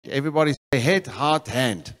Everybody say head, heart,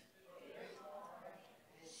 hand.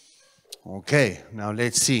 Okay, now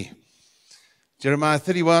let's see. Jeremiah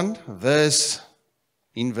 31, verse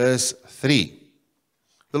 3.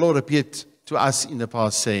 The Lord appeared to us in the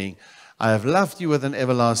past saying, I have loved you with an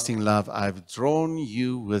everlasting love. I have drawn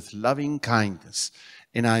you with loving kindness.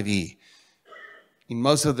 NIV. In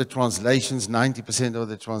most of the translations, 90% of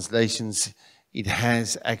the translations, it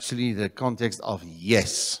has actually the context of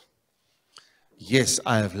yes. Yes,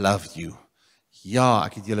 I have loved you. Ja,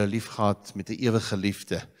 ek het julle lief gehad met 'n ewige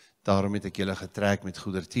liefde. Daarom het ek julle getrek met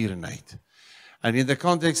goedertierenheid. And in the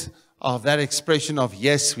context of that expression of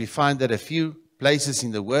yes, we find that a few places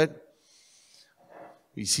in the word.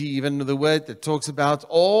 We see even the word that talks about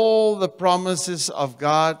all the promises of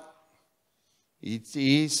God. It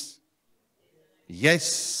is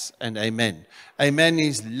yes and amen. Amen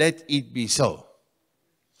is let it be so.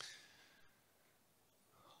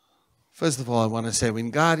 First of all, I want to say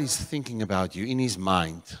when God is thinking about you in His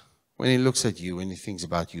mind, when He looks at you, when He thinks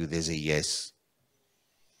about you, there's a yes.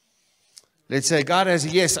 Let's say God has a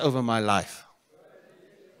yes over my life.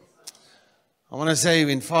 I want to say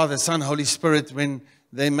when Father, Son, Holy Spirit, when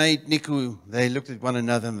they made Niku, they looked at one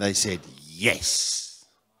another and they said, yes.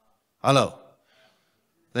 Hello.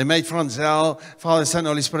 They made Franzel, Father, Son,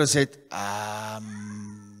 Holy Spirit said,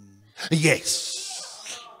 yes.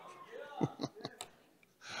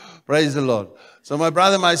 Praise the Lord. So my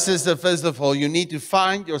brother, my sister, first of all, you need to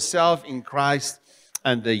find yourself in Christ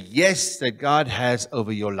and the yes that God has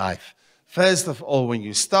over your life. First of all, when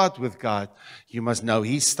you start with God, you must know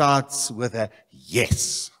He starts with a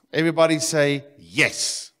yes. Everybody say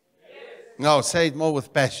yes. No, say it more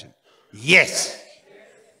with passion. Yes.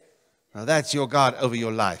 Now that's your God over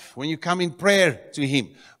your life. When you come in prayer to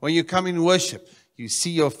Him, when you come in worship, you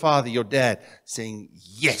see your Father, your Dad saying,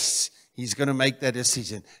 yes, He's going to make that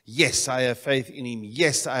decision. Yes, I have faith in Him.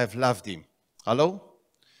 Yes, I have loved Him. Hello?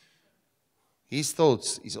 His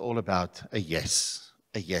thoughts is all about a yes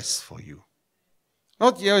for you.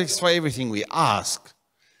 Not yes for everything we ask,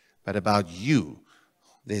 but about you,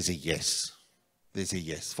 there's a yes. There's a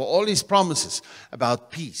yes. For all His promises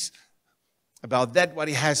about peace, about that what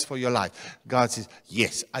He has for your life, God says,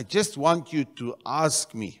 yes, I just want you to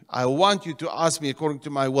ask me. I want you to ask me according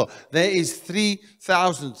to my will. There is 3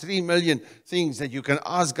 million things that you can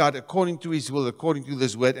ask God according to His will, according to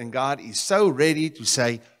this word, and God is so ready to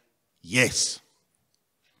say yes.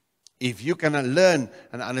 If you can learn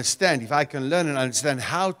and understand, if I can learn and understand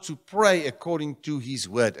how to pray according to His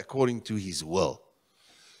word, according to His will.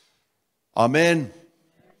 Amen.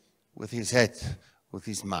 With his head, with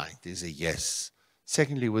his mind, there's a yes.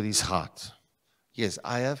 Secondly, with his heart. Yes,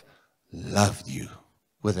 I have loved you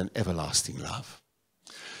with an everlasting love.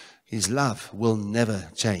 His love will never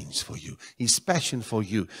change for you. His passion for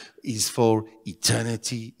you is for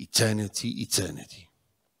eternity, eternity, eternity.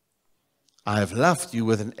 I have loved you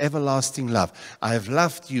with an everlasting love. I have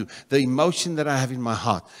loved you. The emotion that I have in my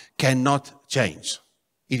heart cannot change.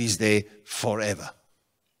 It is there forever.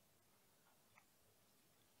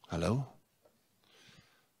 Hello?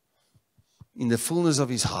 In the fullness of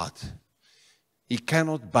his heart, he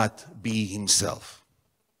cannot but be himself.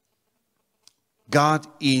 God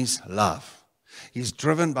is love. He's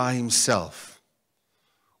driven by himself.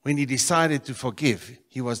 When he decided to forgive,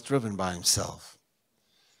 he was driven by himself.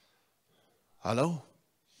 Hello?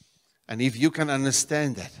 And if you can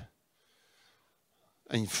understand that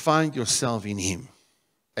and find yourself in him,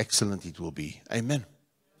 excellent it will be. Amen.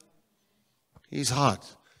 His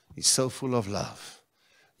heart is so full of love.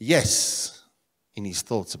 Yes, in his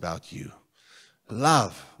thoughts about you.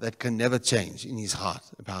 Love that can never change in his heart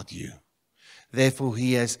about you. Therefore,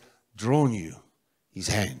 he has drawn you, his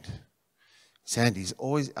hand. His hand is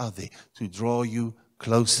always out there to draw you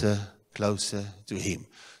closer, closer to him.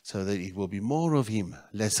 So that it will be more of him,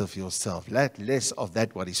 less of yourself, less of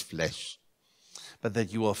that what is flesh. But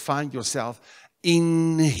that you will find yourself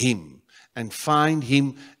in him and find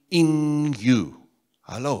him in you.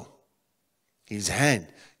 Hello. His hand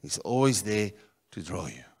is always there to draw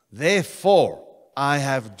you. Therefore, I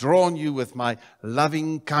have drawn you with my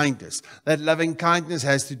loving kindness. That loving kindness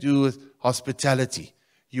has to do with hospitality.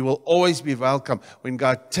 You will always be welcome. When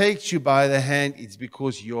God takes you by the hand, it's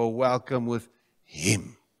because you're welcome with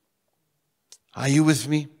him. Are you with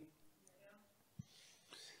me?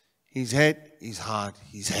 His head, his heart,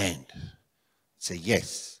 his hand. It's a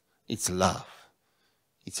yes. It's love.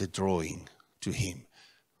 It's a drawing to him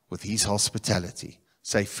with his hospitality.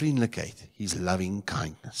 Say vriendelijkheid, his loving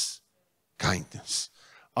kindness. Kindness.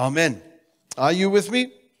 Amen. Are you with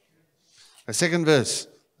me? A second verse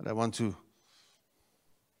that I want to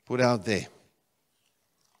put out there.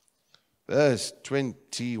 Verse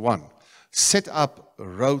 21. Set up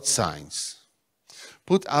road signs.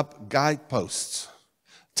 Put up guideposts.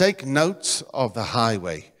 Take notes of the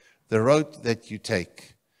highway, the road that you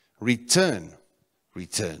take. Return.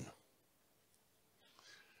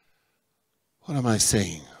 What am I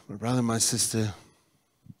saying? My brother, my sister,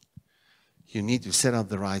 you need to set up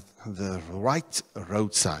the right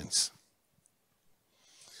road signs.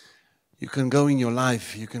 You can go in your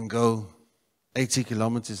life, you can go 80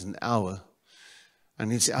 kilometers an hour,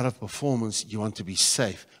 and it's out of performance. You want to be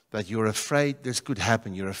safe, but you're afraid this could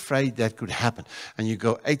happen. You're afraid that could happen. And you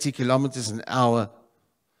go 80 kilometers an hour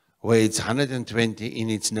where it's 120 in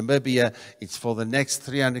its Namibia. It's for the next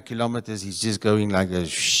 300 kilometers. He's just going like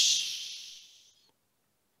this.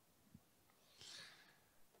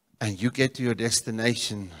 And you get to your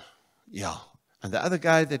destination. Yeah. And the other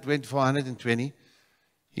guy that went for 120,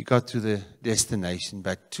 he got to the destination,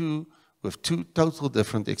 but with two total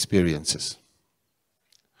different experiences.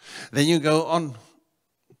 Then you go on.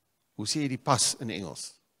 Hoe sê jy die pas in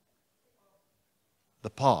Engels?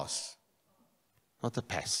 The pass. Not the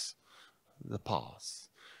pass. The pass.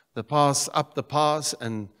 The pass, up the pass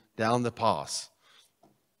and down the pass.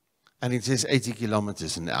 And it says 80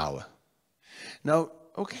 kilometers an hour. Now,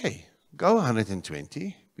 okay, go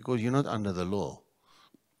 120 because you're not under the law.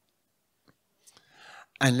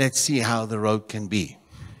 And let's see how the road can be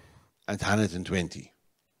at 120.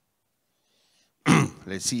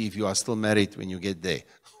 Let's see if you are still married when you get there.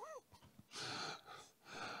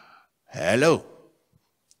 Hello.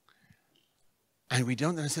 And we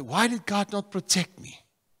don't understand, why did God not protect me?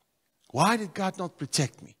 Why did God not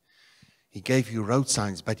protect me? He gave you road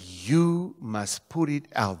signs, but you must put it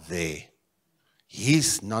out there.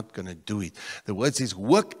 He's not going to do it. The word says,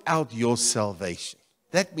 work out your salvation.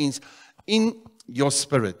 That means in your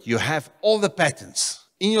spirit, you have all the patterns.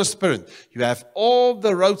 In your spirit, you have all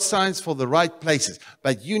the road signs for the right places.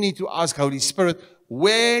 But you need to ask Holy Spirit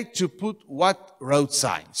where to put what road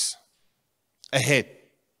signs ahead.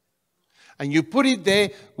 And you put it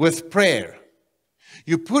there with prayer.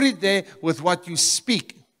 You put it there with what you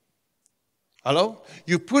speak. Hello?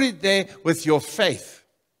 You put it there with your faith.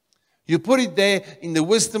 You put it there in the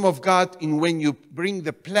wisdom of God, in when you bring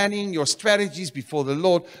the planning, your strategies before the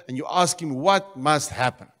Lord, and you ask Him what must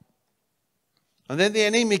happen. And then the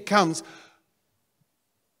enemy comes,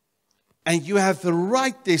 and you have the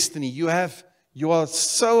right destiny. You are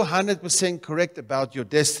so 100% correct about your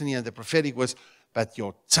destiny and the prophetic words, but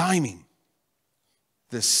your timing,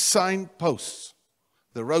 the signposts,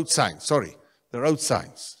 the road signs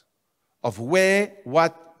of where,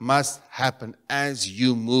 what must happen as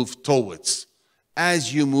you move towards.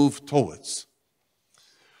 As you move towards.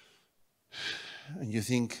 And you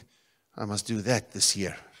think, I must do that this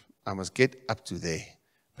year. I must get up to there.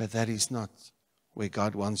 But that is not where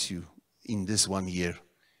God wants you in this 1 year.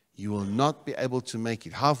 You will not be able to make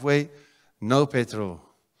it. Halfway, no petrol.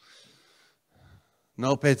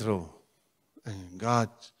 No petrol. And God,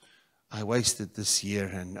 I wasted this year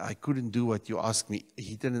and I couldn't do what you asked me.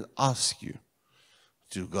 He didn't ask you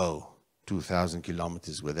to go 2,000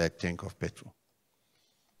 kilometers with that tank of petrol.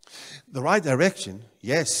 The right direction,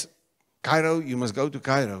 yes. Cairo, you must go to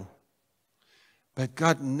Cairo. But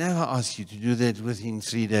God never asked you to do that within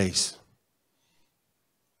 3 days.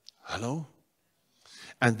 Hello?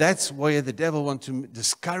 And that's where the devil wants to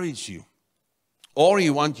discourage you. Or he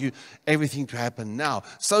wants you everything to happen now.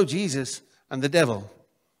 So Jesus and the devil,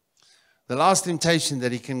 the last temptation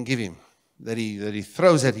that he can give him, that he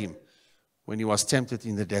throws at him when he was tempted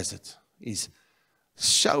in the desert, is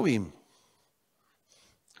show him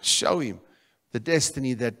the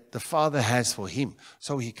destiny that the Father has for him.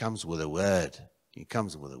 So he comes with a word. He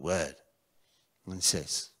comes with a word and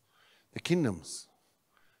says, the kingdoms,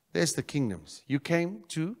 there's the kingdoms. You came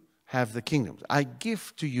to have the kingdoms. I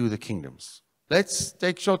give to you the kingdoms. Let's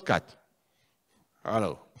take shortcut.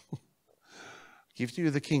 Hello. Give to you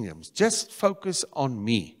the kingdoms. Just focus on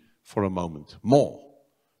me for a moment, more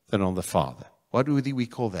than on the Father. What do we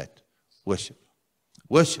call that? Worship.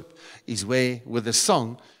 Worship is where, with a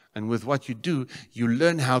song and with what you do, you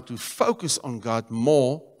learn how to focus on God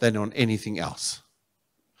more than on anything else.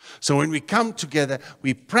 So when we come together,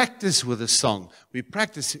 we practice with a song. We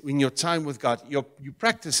practice in your time with God. You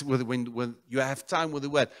practice when you have time with the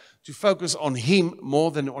Word to focus on Him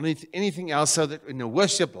more than on anything else, so that in a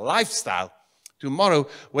worship lifestyle, tomorrow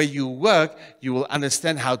where you work, you will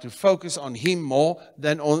understand how to focus on Him more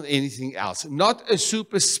than on anything else. Not a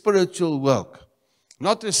super spiritual work.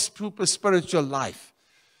 Not a super spiritual life.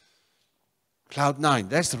 Cloud 9,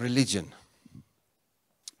 that's religion.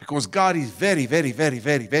 Because God is very, very, very,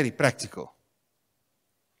 very, very practical.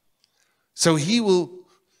 So He will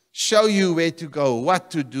show you where to go,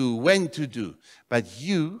 what to do, when to do. But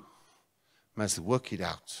you must work it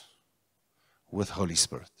out with Holy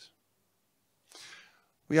Spirit.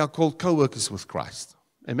 We are called co-workers with Christ.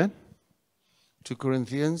 Amen? 2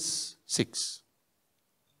 Corinthians 6,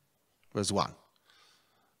 verse 1.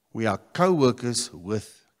 We are co-workers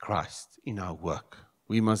with Christ in our work.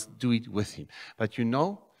 We must do it with Him. But you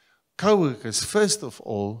know, co-workers, first of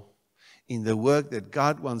all, in the work that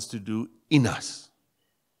God wants to do in us.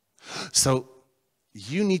 So,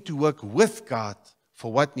 you need to work with God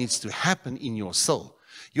for what needs to happen in your soul.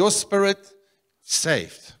 Your spirit,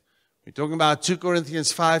 saved. We're talking about 2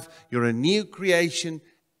 Corinthians 5. You're a new creation.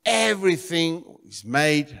 Everything is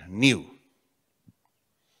made new.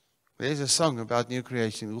 There's a song about new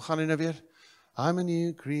creation. Hoe gaan dit nou weer? I'm a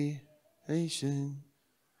new creation.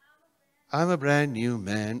 I'm a brand new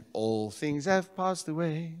man. All things have passed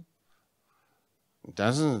away. It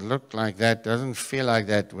doesn't look like that, doesn't feel like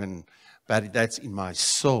that but that's in my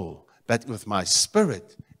soul. But with my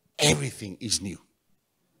spirit, everything is new.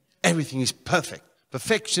 Everything is perfect.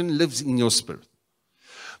 Perfection lives in your spirit.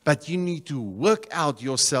 But you need to work out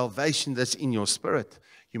your salvation that's in your spirit.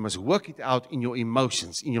 You must work it out in your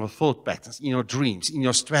emotions, in your thought patterns, in your dreams, in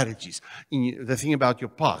your strategies, in the thing about your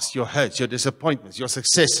past, your hurts, your disappointments, your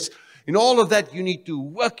successes. In all of that, you need to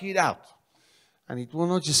work it out. And it will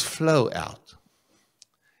not just flow out.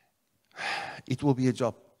 It will be a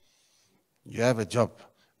job. You have a job,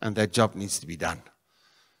 and that job needs to be done.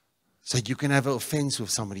 So you can have an offense with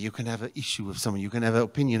somebody, you can have an issue with someone, you can have an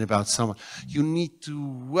opinion about someone. You need to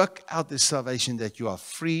work out the salvation that you are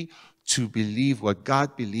free to believe what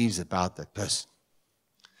God believes about that person.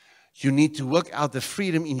 You need to work out the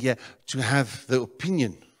freedom in here to have the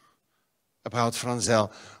opinion about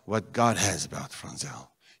Franzel, what God has about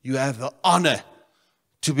Franzel. You have the honor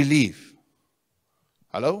to believe.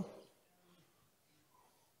 Hello?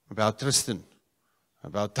 About Tristan,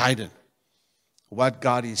 about Tyden, what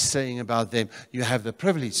God is saying about them. You have the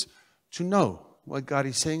privilege to know what God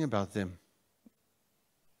is saying about them,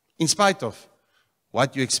 in spite of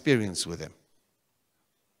what you experience with them.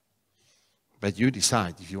 But you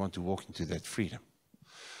decide if you want to walk into that freedom.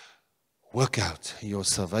 Work out your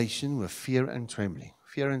salvation with fear and trembling.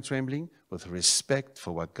 Fear and trembling with respect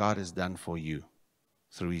for what God has done for you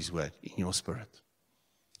through His word in your spirit.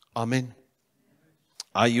 Amen.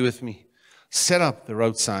 Are you with me? Set up the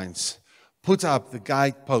road signs. Put up the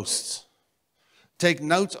guideposts. Take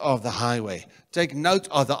note of the highway. Take note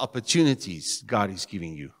of the opportunities God is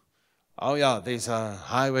giving you. Oh yeah, there's a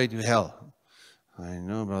highway to hell. I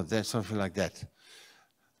know about that, something like that.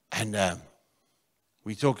 And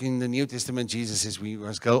we talk in the New Testament, Jesus says we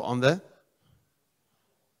must go on the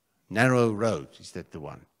narrow road. Is that the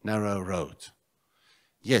one? Narrow road.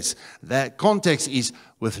 Yes, that context is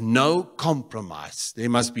with no compromise. There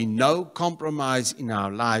must be no compromise in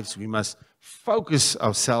our lives. We must focus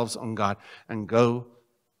ourselves on God and go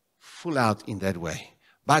full out in that way.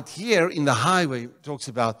 But here in the highway, it talks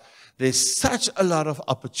about there's such a lot of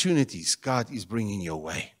opportunities God is bringing your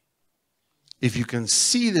way. If you can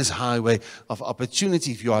see this highway of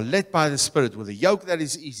opportunity, if you are led by the Spirit with a yoke that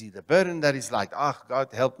is easy, the burden that is light, God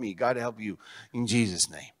help me, God help you, in Jesus'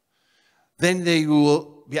 name. Then you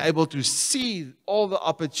will be able to see all the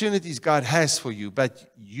opportunities God has for you,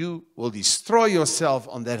 but you will destroy yourself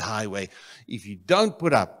on that highway if you don't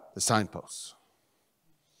put up the signposts.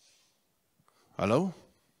 Hello?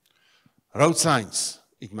 Road signs,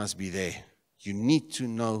 it must be there. You need to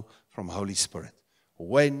know from Holy Spirit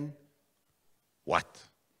when, what.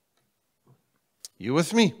 You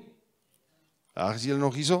with me? Is julle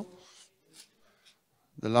nog hierso?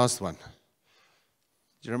 The last one.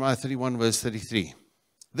 Jeremiah 31 verse 33.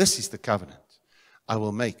 This is the covenant I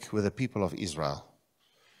will make with the people of Israel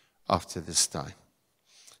after this time,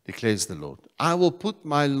 declares the Lord. I will put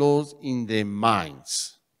my laws in their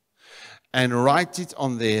minds and write it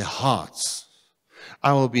on their hearts.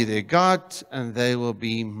 I will be their God and they will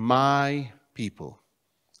be my people.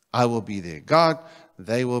 I will be their God,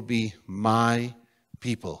 they will be my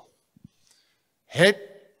people. Head,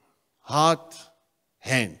 heart,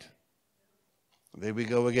 hand. There we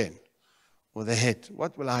go again. With the head,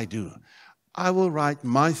 what will I do? I will write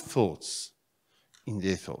my thoughts in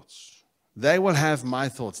their thoughts. They will have my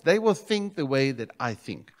thoughts. They will think the way that I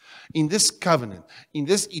think. In this covenant, in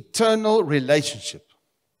this eternal relationship.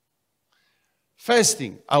 First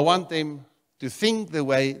thing, I want them to think the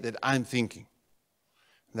way that I'm thinking.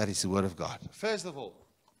 That is the Word of God. First of all,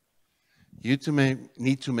 you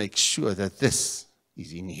need to make sure that this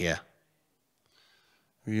is in here.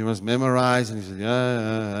 You must memorize, and you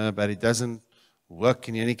say, but it doesn't work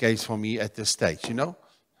in any case for me at this stage. You know,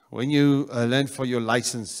 When you learn for your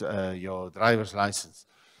license, your driver's license,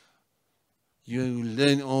 you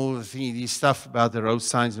learn all the things, this stuff about the road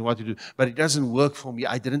signs and what to do. But it doesn't work for me.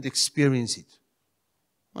 I didn't experience it.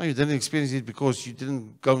 No, you didn't experience it because you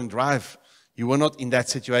didn't go and drive. You were not in that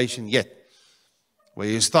situation yet, where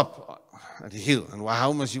you stop at the hill. And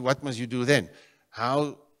what must you do then?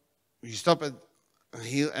 How you stop at the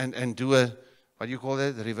hill and do what do you call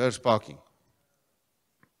that? The reverse parking.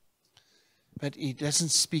 But it doesn't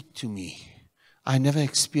speak to me. I never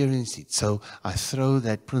experienced it, so I throw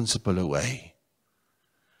that principle away.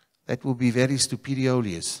 That will be very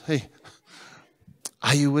stupidolious. Hey,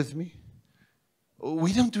 are you with me?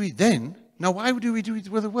 We don't do it then. Now, why do we do it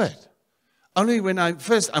with the word? Only when I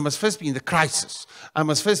must first be in the crisis. I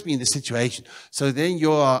must first be in the situation. So then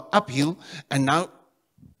you are uphill, and now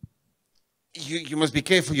you must be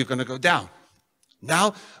careful. You're going to go down.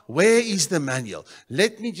 Now, where is the manual?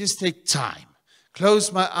 Let me just take time.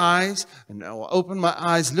 Close my eyes, and I'll open my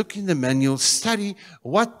eyes, look in the manual, study,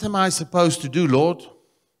 what am I supposed to do, Lord?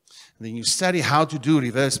 And then you study how to do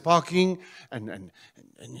reverse parking, and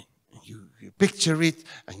you picture it,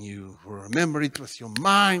 and you remember it with your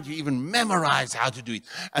mind. You even memorize how to do it,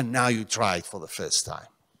 and now you try it for the first time.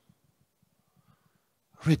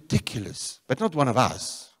 Ridiculous, but not one of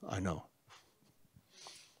us, I know.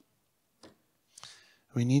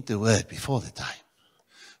 We need the word before the time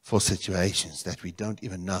for situations that we don't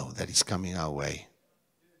even know that is coming our way.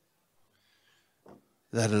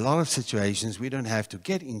 There are a lot of situations we don't have to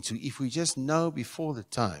get into if we just know before the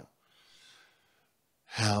time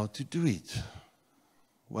how to do it.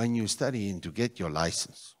 When you're studying to get your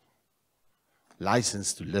license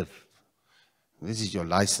to live. This is your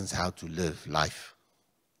license how to live life.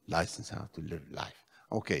 License how to live life.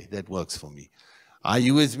 Okay, that works for me. Are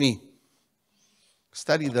you with me?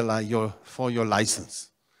 Study for your license.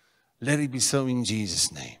 Let it be so in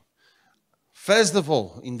Jesus' name. First of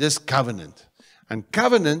all, in this covenant. And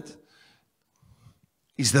covenant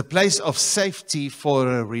is the place of safety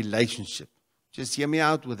for a relationship. Just hear me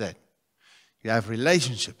out with that. You have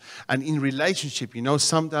relationship. And in relationship,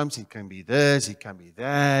 sometimes it can be this, it can be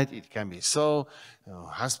that, it can be so.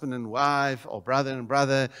 Husband and wife, or brother and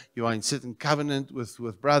brother. You are in certain covenant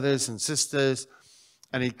with brothers and sisters.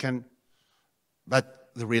 And but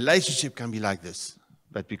the relationship can be like this.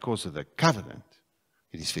 But because of the covenant,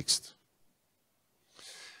 it is fixed.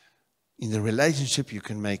 In the relationship, you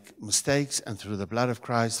can make mistakes, and through the blood of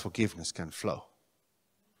Christ, forgiveness can flow.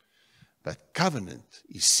 But covenant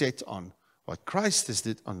is set on what Christ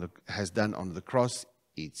has done on the cross.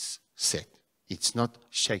 It's set. It's not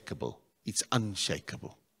shakeable. It's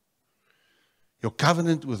unshakable. Your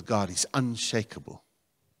covenant with God is unshakable.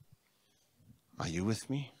 Are you with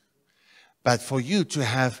me? But for you to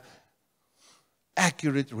have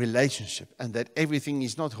accurate relationship, and that everything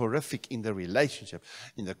is not horrific in the relationship,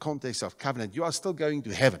 in the context of covenant, you are still going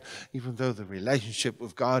to heaven, even though the relationship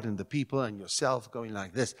with God and the people and yourself going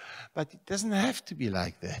like this. But it doesn't have to be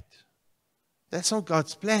like that. That's not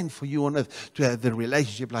God's plan for you on earth, to have the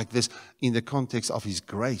relationship like this in the context of His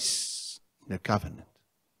grace in the covenant.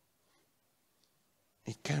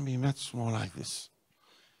 It can be much more like this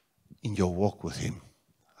in your walk with Him.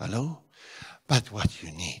 Hello? But what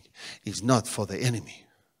you need is not for the enemy.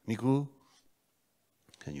 Niku,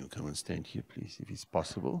 can you come and stand here, please, if it's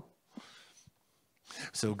possible?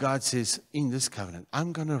 So God says, in this covenant,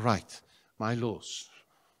 I'm going to write my laws.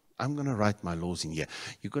 I'm going to write my laws in here.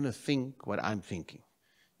 You're going to think what I'm thinking.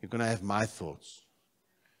 You're going to have my thoughts.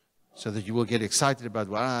 So that you will get excited about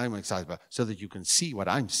what I'm excited about. So that you can see what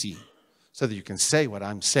I'm seeing. So that you can say what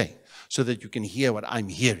I'm saying. So that you can hear what I'm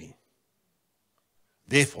hearing.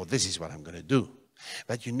 Therefore, this is what I'm going to do.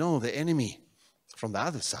 But the enemy from the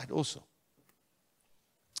other side also.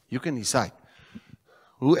 You can decide.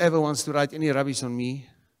 Whoever wants to write any rubbish on me,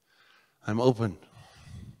 I'm open.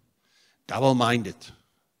 Double-minded.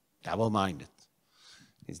 Double-minded.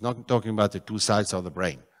 It's not talking about the two sides of the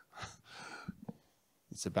brain.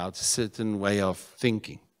 It's about a certain way of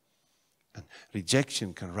thinking. And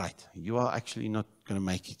rejection can write. You are actually not going to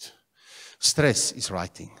make it. Stress is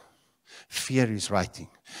writing. Fear is writing.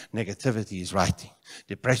 Negativity is writing.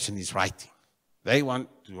 Depression is writing. They want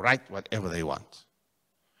to write whatever they want.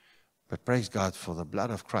 But praise God for the blood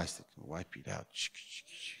of Christ that can wipe it out.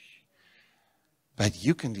 But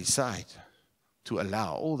you can decide to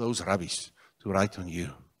allow all those rubbish to write on you.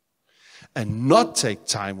 And not take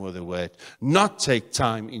time with the word. Not take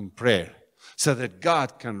time in prayer. So that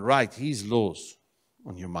God can write His laws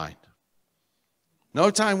on your mind.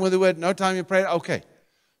 No time with the word. No time in prayer. Okay.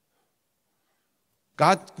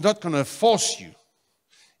 God's not going to force you.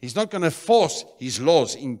 He's not going to force His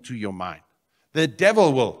laws into your mind. The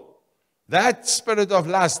devil will. That spirit of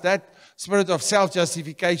lust, that spirit of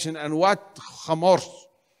self-justification, and what chamors.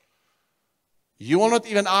 You will not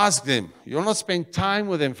even ask them. You will not spend time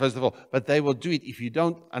with them, first of all, but they will do it if you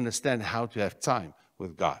don't understand how to have time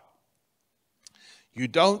with God. You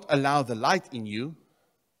don't allow the light in you,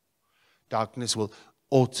 darkness will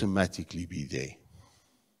automatically be there.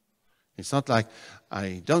 It's not like,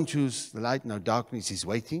 I don't choose the light, now darkness is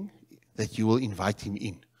waiting, that you will invite him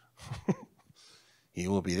in. He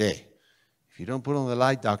will be there. If you don't put on the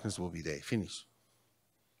light, darkness will be there. Finish.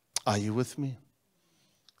 Are you with me?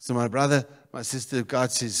 So my brother, my sister,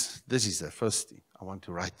 God says, this is the first thing I want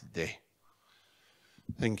to write today.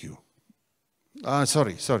 Thank you.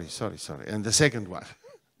 Sorry. And the second one,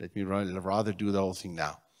 let me rather do the whole thing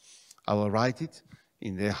now. I will write it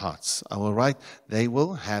in their hearts. I will write, they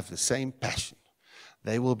will have the same passion.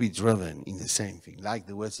 They will be driven in the same thing. Like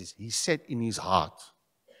the word says, he said in his heart.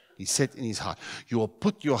 He said in his heart. You will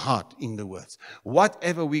put your heart in the words.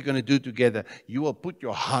 Whatever we're going to do together, you will put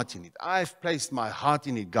your heart in it. I've placed my heart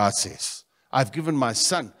in it, God says. I've given my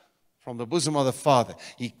son from the bosom of the Father.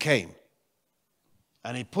 He came.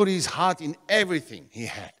 And he put his heart in everything he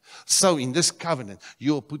had. So in this covenant,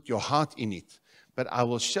 you will put your heart in it. But I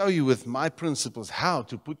will show you with my principles how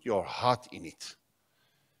to put your heart in it.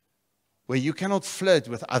 Where you cannot flirt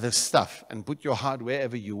with other stuff and put your heart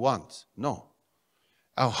wherever you want. No.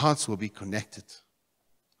 Our hearts will be connected.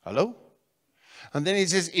 Hello? And then he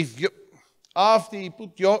says, after he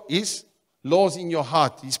put his laws in your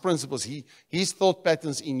heart, his principles, his thought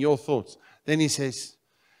patterns in your thoughts, then he says,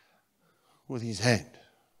 with his hand.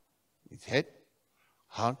 His head,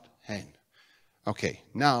 heart, hand. Okay,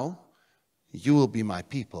 now you will be my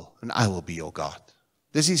people and I will be your God.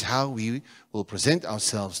 This is how we will present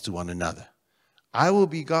ourselves to one another. I will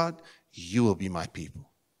be God, you will be my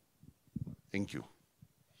people. Thank you.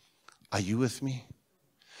 Are you with me?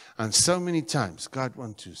 And so many times God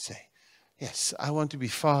wants to say, yes, I want to be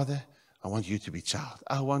father, I want you to be child.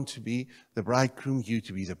 I want to be the bridegroom, you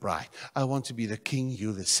to be the bride. I want to be the king,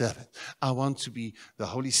 you the servant. I want to be the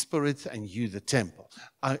Holy Spirit and you the temple.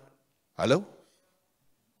 Hello?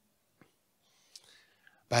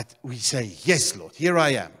 But we say, yes, Lord, here I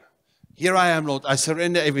am. Here I am, Lord. I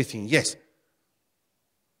surrender everything. Yes.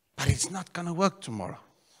 But it's not going to work tomorrow.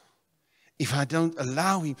 If I don't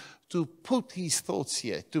allow him to put his thoughts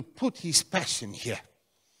here, to put his passion here,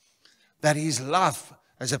 that his love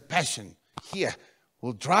as a passion here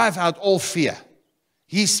will drive out all fear.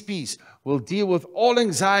 His peace will deal with all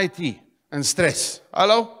anxiety and stress.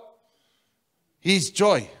 Hello? His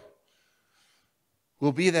joy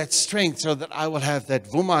will be that strength so that I will have that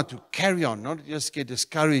vuma to carry on, not just get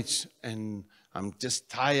discouraged and I'm just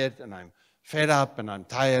tired and I'm fed up and I'm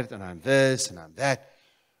tired and I'm this and I'm that.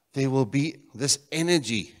 There will be this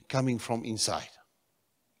energy coming from inside.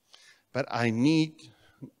 But I need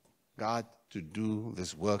God to do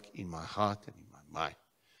this work in my heart and in my mind.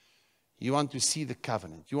 You want to see the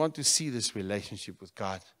covenant. You want to see this relationship with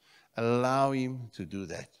God. Allow him to do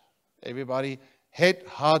that. Everybody, head,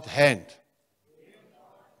 heart, hand.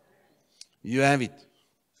 You have it.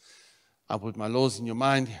 I'll put my laws in your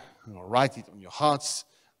mind and I'll write it on your hearts.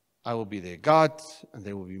 I will be their God and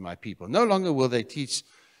they will be my people. No longer will they teach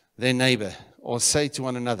their neighbor or say to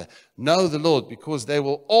one another, know the Lord, because they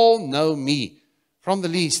will all know me, from the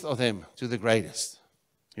least of them to the greatest.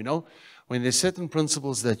 You know, when there's certain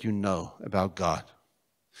principles that you know about God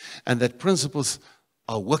and that principles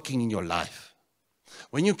are working in your life,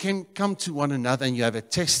 when you can come to one another and you have a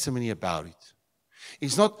testimony about it,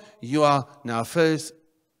 it's not you are now first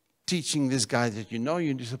teaching this guy that you know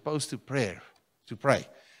you're supposed to pray.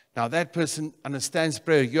 Now that person understands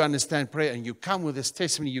prayer, you understand prayer, and you come with this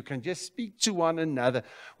testimony. You can just speak to one another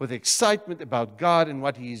with excitement about God and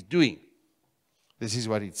what he is doing. This is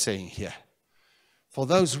what it's saying here. For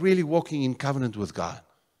those really walking in covenant with God,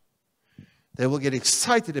 they will get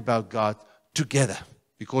excited about God together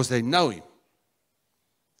because they know him.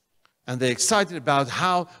 And they're excited about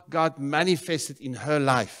how God manifested in her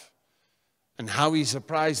life and how he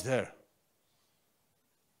surprised her.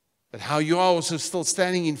 But how you are also still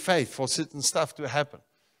standing in faith for certain stuff to happen.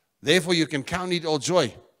 Therefore, you can count it all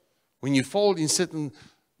joy when you fall in certain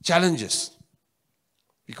challenges.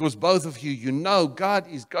 Because both of you, you know God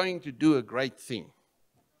is going to do a great thing.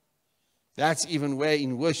 That's even where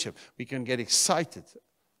in worship we can get excited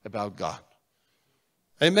about God.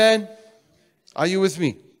 Amen? Are you with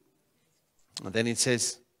me? And then it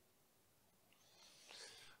says,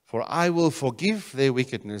 for I will forgive their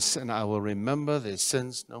wickedness and I will remember their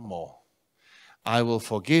sins no more. I will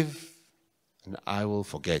forgive and I will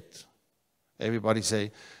forget. Everybody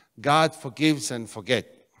say, God forgives and forget.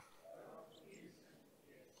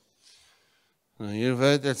 You've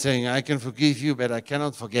heard that saying, I can forgive you, but I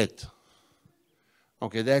cannot forget.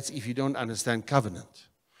 Okay, that's if you don't understand covenant.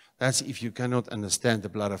 That's if you cannot understand the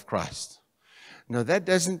blood of Christ. Now, that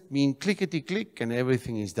doesn't mean clickety-click and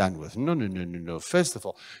everything is done with. No. First of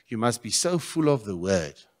all, you must be so full of the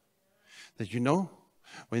word that you know,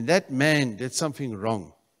 when that man did something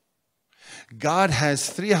wrong, God has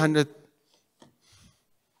 300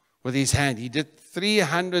 with his hand. He did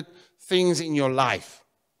 300 things in your life.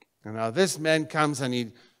 And now this man comes and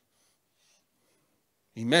he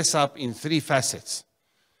mess up in 3 facets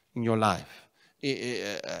in your life.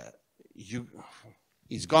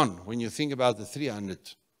 He's gone. When you think about the 300,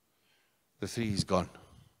 the 3 is gone.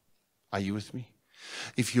 Are you with me?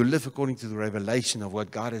 If you live according to the revelation of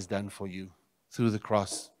what God has done for you through the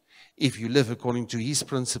cross, if you live according to his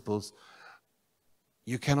principles,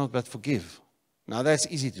 you cannot but forgive. Now that's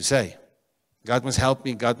easy to say. God must help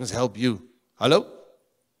me, God must help you. Hello?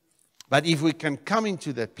 But if we can come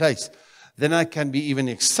into that place, then I can be even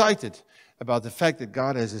excited about the fact that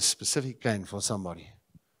God has a specific plan for somebody.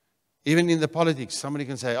 Even in the politics, somebody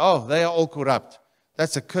can say, oh, they are all corrupt.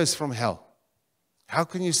 That's a curse from hell. How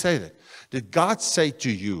can you say that? Did God say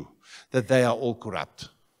to you that they are all corrupt?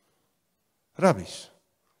 Rubbish.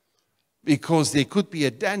 Because there could be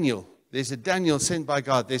a Daniel. There's a Daniel sent by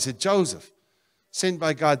God. There's a Joseph sent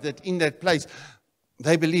by God that in that place,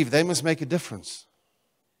 they believe they must make a difference.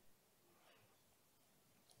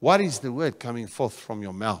 What is the word coming forth from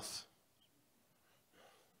your mouth?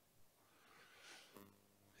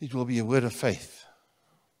 It will be a word of faith.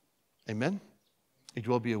 Amen? It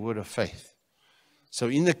will be a word of faith. So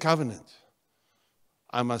in the covenant,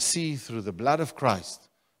 I must see through the blood of Christ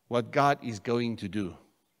what God is going to do.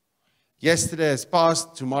 Yesterday has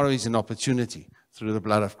passed, tomorrow is an opportunity through the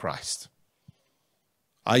blood of Christ.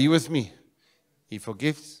 Are you with me? He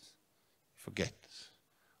forgives, he forgets.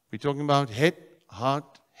 We're talking about head,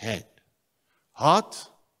 heart, head. Heart,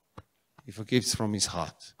 he forgives from his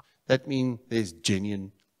heart. That means there's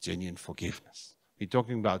genuine forgiveness. We're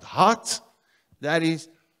talking about heart, that is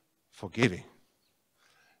forgiving.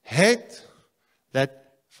 Head,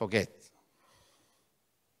 that forgets.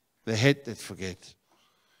 The head that forgets.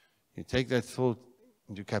 You take that thought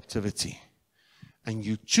into captivity and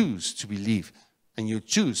you choose to believe and you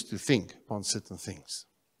choose to think upon certain things.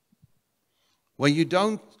 When you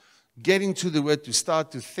don't get into the word to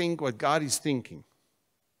start to think what God is thinking,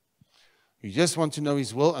 you just want to know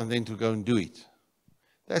his will and then to go and do it.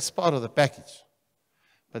 That's part of the package.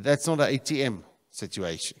 But that's not an ATM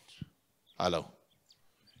situation. Hello.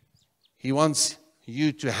 He wants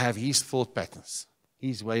you to have his thought patterns,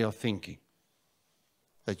 his way of thinking.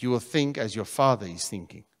 That you will think as your Father is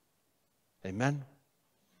thinking. Amen?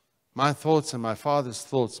 My thoughts and my Father's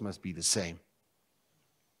thoughts must be the same.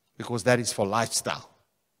 Because that is for lifestyle.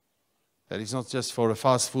 That is not just for a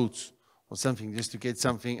fast food or something, just to get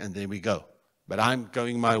something and there we go. But I'm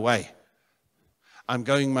going my way. I'm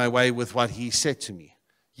going my way with what he said to me.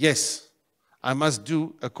 Yes, I must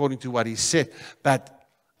do according to what he said. But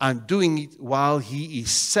I'm doing it while he is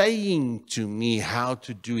saying to me how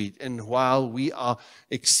to do it. And while we are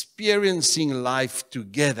experiencing life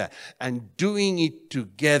together and doing it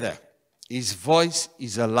together, his voice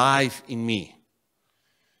is alive in me.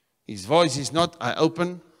 His voice is not, I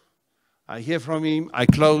open, I hear from him, I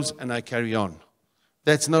close, and I carry on.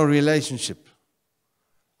 That's no relationship.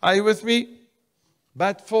 Are you with me?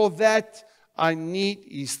 But for that, I need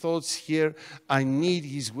his thoughts here. I need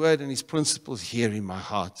his word and his principles here in my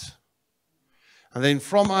heart. And then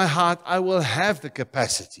from my heart, I will have the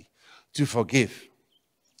capacity to forgive.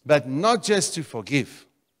 But not just to forgive,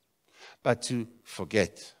 but to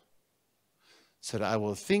forget. So that I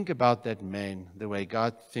will think about that man the way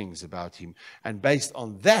God thinks about him. And based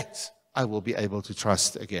on that, I will be able to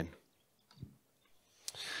trust again.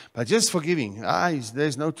 But just forgiving,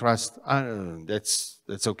 there's no trust.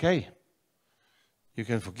 That's okay. You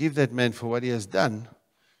can forgive that man for what he has done.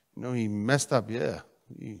 You know, he messed up, yeah.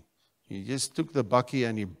 He just took the bucky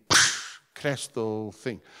and he crashed the whole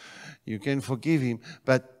thing. You can forgive him,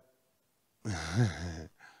 but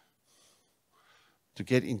to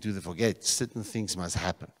get into the forget, certain things must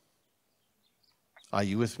happen. Are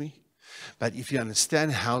you with me? But if you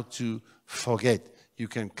understand how to forget, you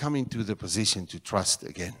can come into the position to trust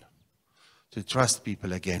again, to trust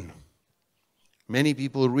people again. Many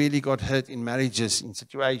people really got hurt in marriages, in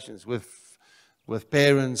situations with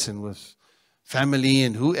parents and with family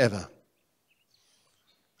and whoever.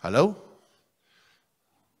 Hello?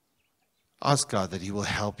 Ask God that he will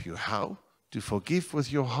help you how to forgive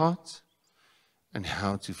with your heart and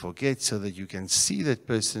how to forget so that you can see that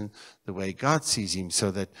person the way God sees him,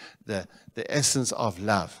 so that the essence of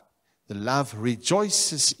love, The love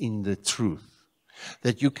rejoices in the truth.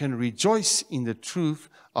 That you can rejoice in the truth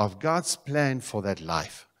of God's plan for that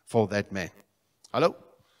life, for that man. Hello?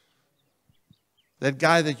 That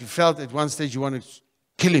guy that you felt at one stage you want to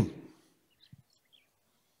kill him.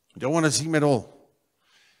 You don't want to see him at all.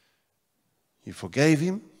 You forgave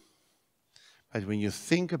him. But when you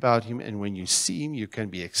think about him and when you see him, you can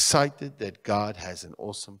be excited that God has an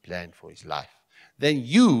awesome plan for his life. Then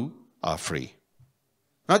you are free.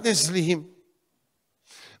 Not necessarily him.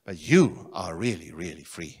 But you are really, really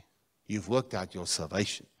free. You've worked out your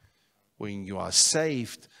salvation. When you are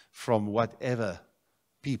saved from whatever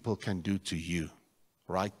people can do to you,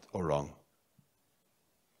 right or wrong.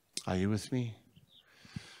 Are you with me?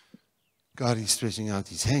 God is stretching out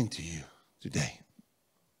his hand to you today.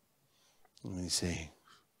 And he's saying,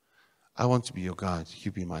 I want to be your God.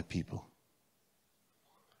 You be my people.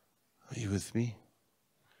 Are you with me?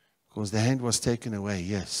 Because the hand was taken away,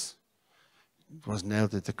 yes. It was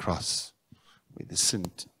nailed at the cross with the sin.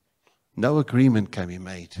 No agreement can be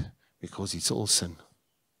made because it's all sin.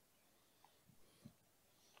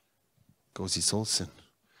 Because it's all sin.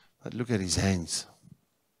 But look at his hands.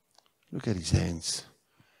 Look at his hands.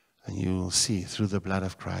 And you will see through the blood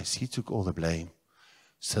of Christ, he took all the blame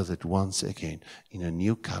so that once again, in a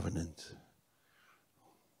new covenant,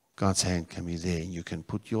 God's hand can be there and you can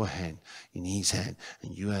put your hand in his hand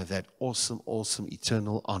and you have that awesome, awesome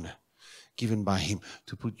eternal honor given by him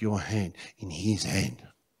to put your hand in his hand.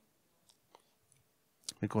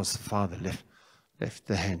 Because the Father left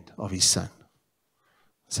the hand of his Son.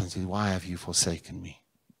 The Son said, why have you forsaken me?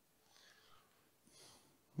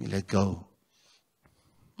 He let go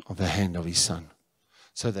of the hand of his Son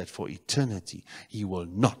so that for eternity he will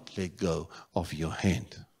not let go of your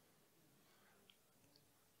hand.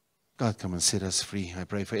 God, come and set us free. I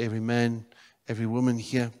pray for every man, every woman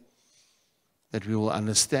here, that we will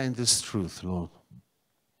understand this truth, Lord.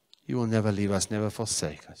 You will never leave us, never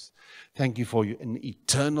forsake us. Thank you for an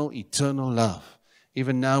eternal, eternal love.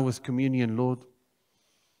 Even now with communion, Lord,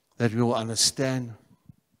 that we will understand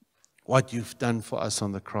what you've done for us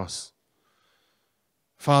on the cross.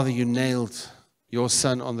 Father, you nailed your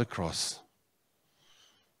Son on the cross.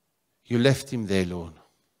 You left him there, Lord.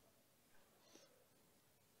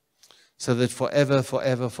 So that forever,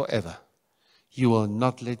 forever, forever, you will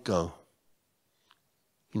not let go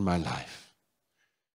in my life.